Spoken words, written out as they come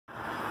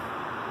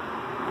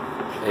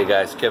Hey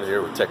guys, Kevin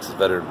here with Texas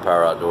Veteran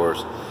Power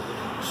Outdoors.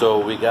 So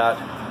we got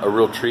a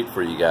real treat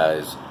for you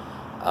guys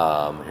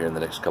here in the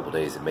next couple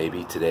days. It may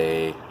be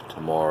today,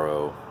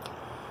 tomorrow.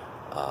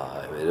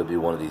 It'll be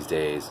one of these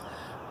days.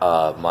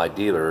 My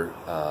dealer,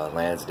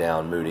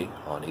 Lansdowne Moody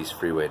on East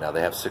Freeway. Now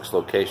they have 6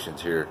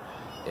 locations here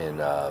in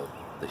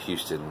the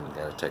Houston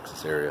and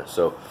Texas area.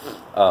 So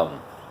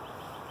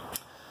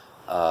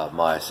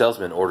my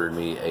salesman ordered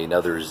me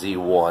another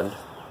Z1,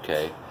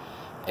 okay,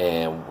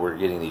 and we're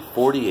getting the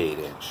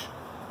 48-inch.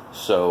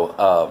 So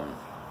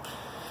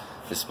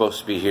it's supposed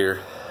to be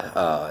here.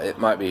 It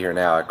might be here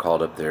now. I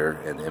called up there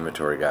and the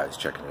inventory guy is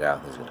checking it out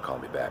and he's going to call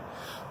me back.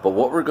 But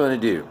what we're going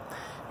to do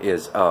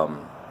is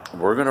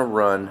we're going to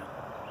run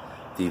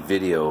the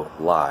video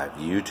live,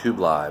 YouTube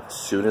live, as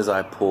soon as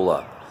I pull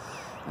up.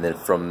 And then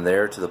from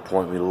there to the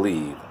point we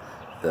leave,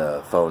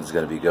 the phone's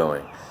going to be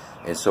going.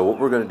 And so what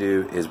we're going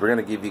to do is we're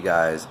going to give you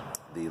guys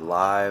the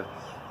live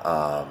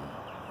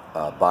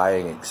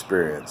buying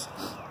experience.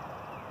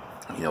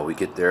 You know, we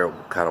get there,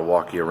 we'll kind of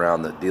walk you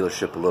around the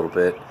dealership a little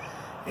bit,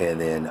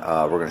 and then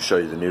we're going to show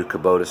you the new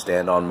Kubota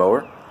stand-on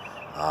mower,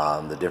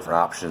 the different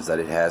options that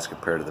it has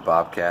compared to the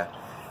Bobcat,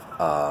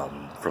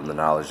 from the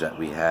knowledge that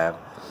we have,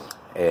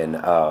 and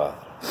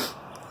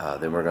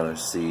then we're going to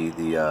see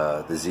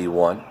the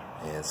Z1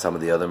 and some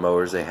of the other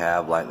mowers they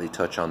have, lightly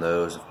touch on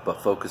those,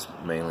 but focus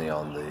mainly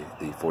on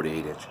the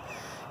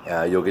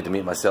 48-inch. You'll get to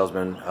meet my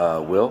salesman,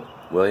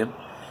 William,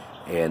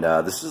 and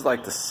this is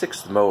like the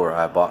 6th mower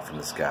I bought from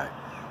this guy.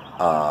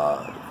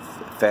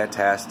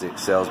 Fantastic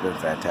salesman,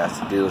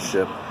 fantastic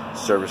dealership,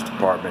 service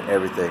department,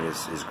 everything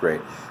is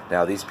great.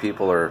 Now these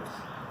people are,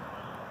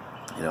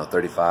 you know,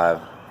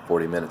 35,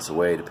 40 minutes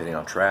away depending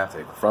on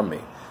traffic from me.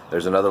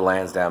 There's another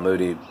Lansdowne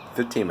Moody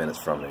 15 minutes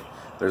from me.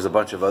 There's a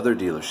bunch of other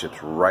dealerships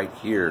right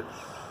here,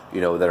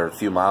 you know, that are a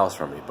few miles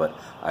from me, but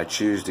I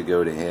choose to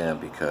go to him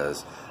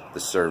because the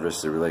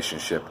service, the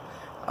relationship,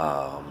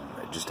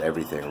 just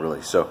everything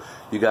really. So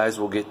you guys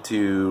will get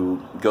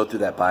to go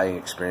through that buying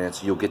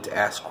experience. You'll get to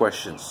ask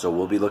questions. So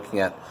we'll be looking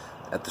at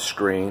the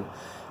screen.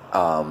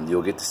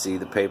 You'll get to see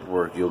the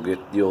paperwork.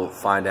 You'll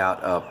find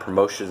out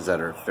promotions that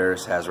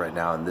Ferris has right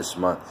now in this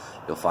month.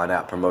 You'll find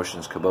out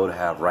promotions Kubota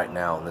have right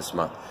now in this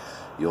month.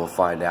 You'll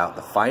find out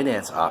the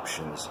finance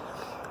options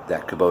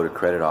that Kubota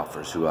Credit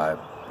offers, who I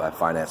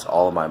finance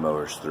all of my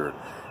mowers through.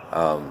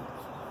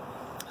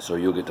 So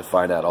you'll get to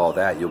find out all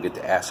that. You'll get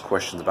to ask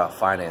questions about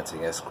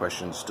financing, ask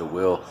questions to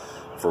Will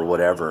for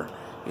whatever,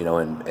 you know,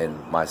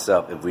 and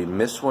myself. If we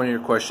miss one of your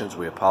questions,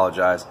 we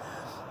apologize,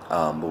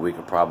 but we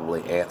could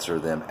probably answer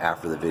them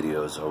after the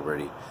video is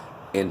already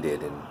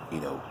ended and,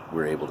 you know,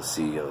 we're able to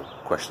see a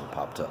question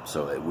popped up.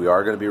 So we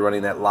are going to be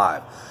running that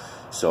live.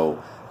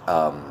 So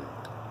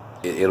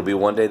it'll be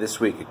one day this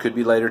week. It could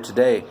be later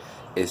today.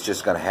 It's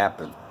just going to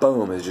happen.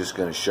 Boom, it's just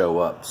going to show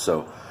up.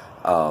 So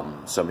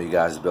some of you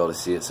guys will be able to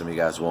see it, some of you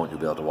guys won't. You'll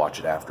be able to watch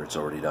it after it's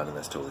already done, and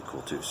that's totally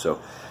cool too. So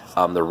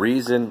the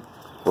reason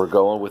we're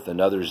going with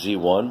another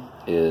Z1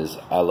 is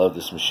I love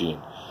this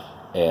machine,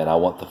 and I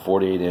want the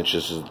 48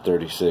 inches and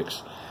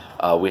 36.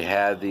 We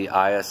had the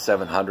IS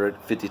 700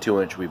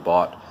 52-inch we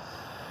bought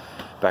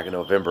back in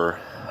November.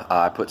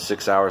 I put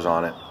 6 hours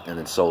on it and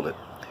then sold it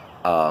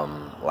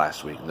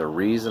last week. And the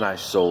reason I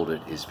sold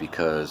it is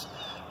because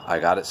I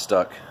got it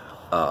stuck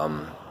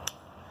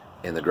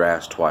in the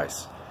grass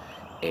twice.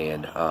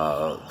 And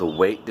the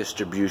weight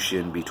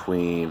distribution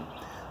between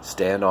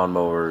stand-on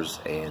mowers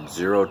and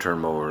zero-turn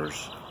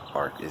mowers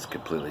is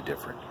completely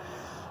different.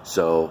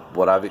 So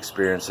what I've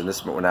experienced in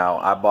this, now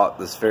I bought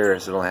this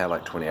Ferris, it only had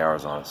like 20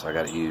 hours on it, so I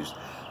got it used,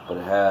 but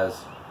it has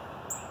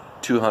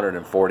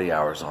 240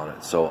 hours on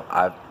it. So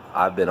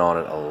I've been on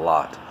it a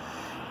lot,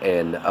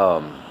 and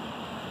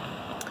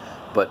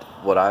but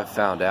what I've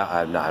found out,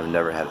 I've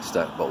never had it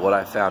stuck, but what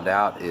I found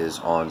out is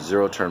on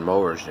zero-turn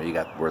mowers, you know, you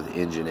got where the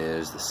engine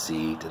is, the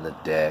seat, and the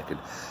deck, and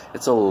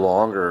it's a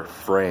longer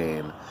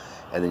frame,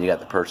 and then you got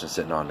the person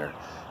sitting on there.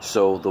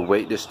 So the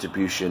weight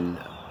distribution,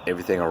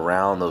 everything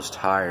around those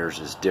tires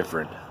is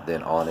different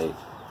than on a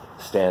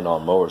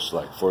stand-on mower. So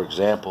like, for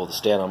example, the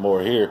stand-on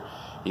mower here,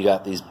 you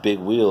got these big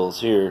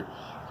wheels here,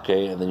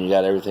 okay, and then you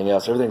got everything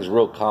else. Everything's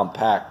real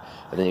compact,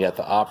 and then you got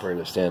the operator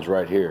that stands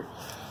right here.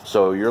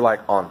 So you're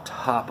like on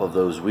top of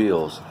those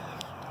wheels,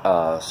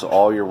 so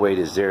all your weight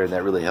is there, and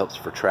that really helps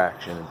for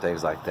traction and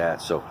things like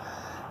that. So,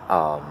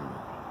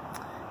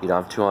 you know,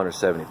 I'm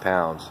 270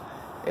 pounds,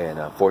 and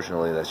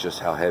fortunately, that's just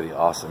how heavy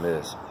Awesome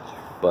is.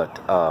 But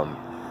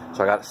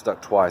so I got it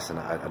stuck twice, and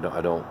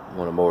I don't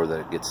want a mower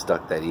that gets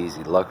stuck that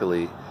easy.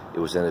 Luckily, it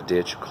was in a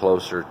ditch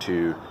closer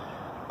to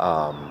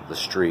the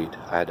street.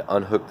 I had to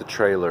unhook the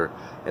trailer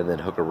and then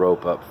hook a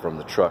rope up from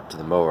the truck to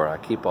the mower. I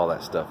keep all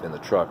that stuff in the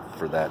truck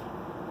for that.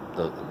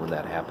 When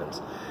that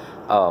happens.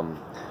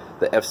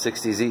 The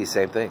F60Z,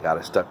 same thing, got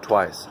it stuck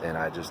twice, and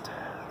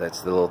that's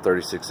the little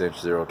 36-inch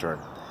zero-turn.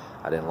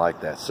 I didn't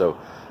like that. So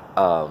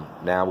now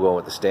I'm going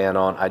with the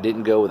stand-on. I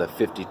didn't go with a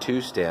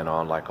 52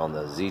 stand-on like on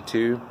the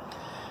Z2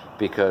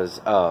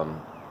 because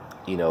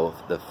you know,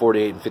 the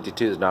 48 and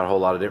 52 is not a whole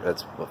lot of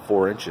difference. That's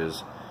 4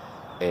 inches,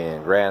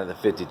 And granted, the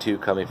 52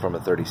 coming from a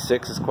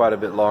 36 is quite a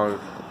bit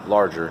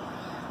larger,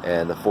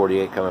 and the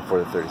 48 coming for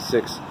the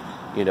 36,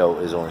 you know,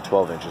 is only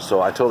 12 inches.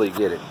 So I totally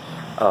get it.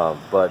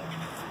 But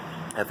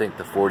I think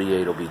the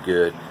 48 will be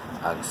good.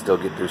 I can still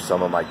get through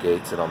some of my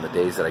gates, and on the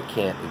days that I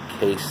can't, in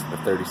case the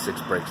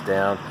 36 breaks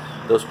down,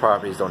 those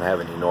properties don't have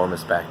an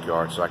enormous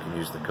backyard, so I can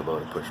use the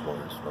Kubota push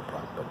motors, no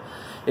problem. But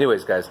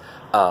anyways, guys,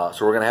 so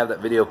we're going to have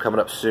that video coming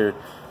up soon,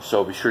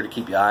 so be sure to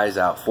keep your eyes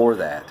out for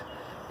that.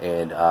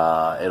 And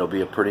it'll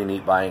be a pretty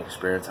neat buying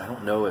experience. I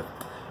don't know if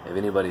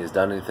anybody has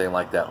done anything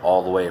like that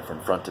all the way from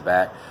front to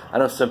back. I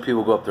know some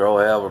people go up there, oh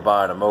hell, we're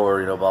buying a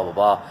mower, you know, blah blah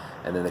blah,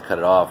 and then they cut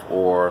it off,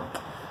 or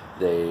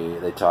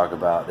they talk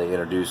about, they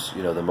introduce,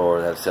 you know, the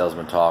mower, that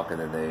salesman talk,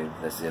 and then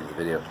that's the end of the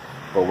video.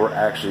 But we're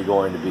actually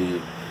going to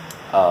be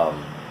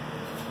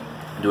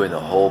doing the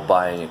whole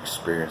buying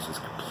experience. It's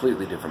a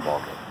completely different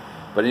ballgame.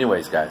 But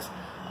anyways, guys,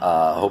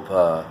 hope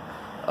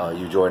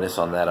you join us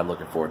on that. I'm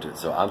looking forward to it.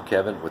 So I'm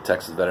Kevin with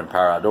Texas Veteran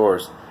Power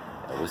Outdoors,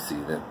 and we'll see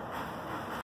you then.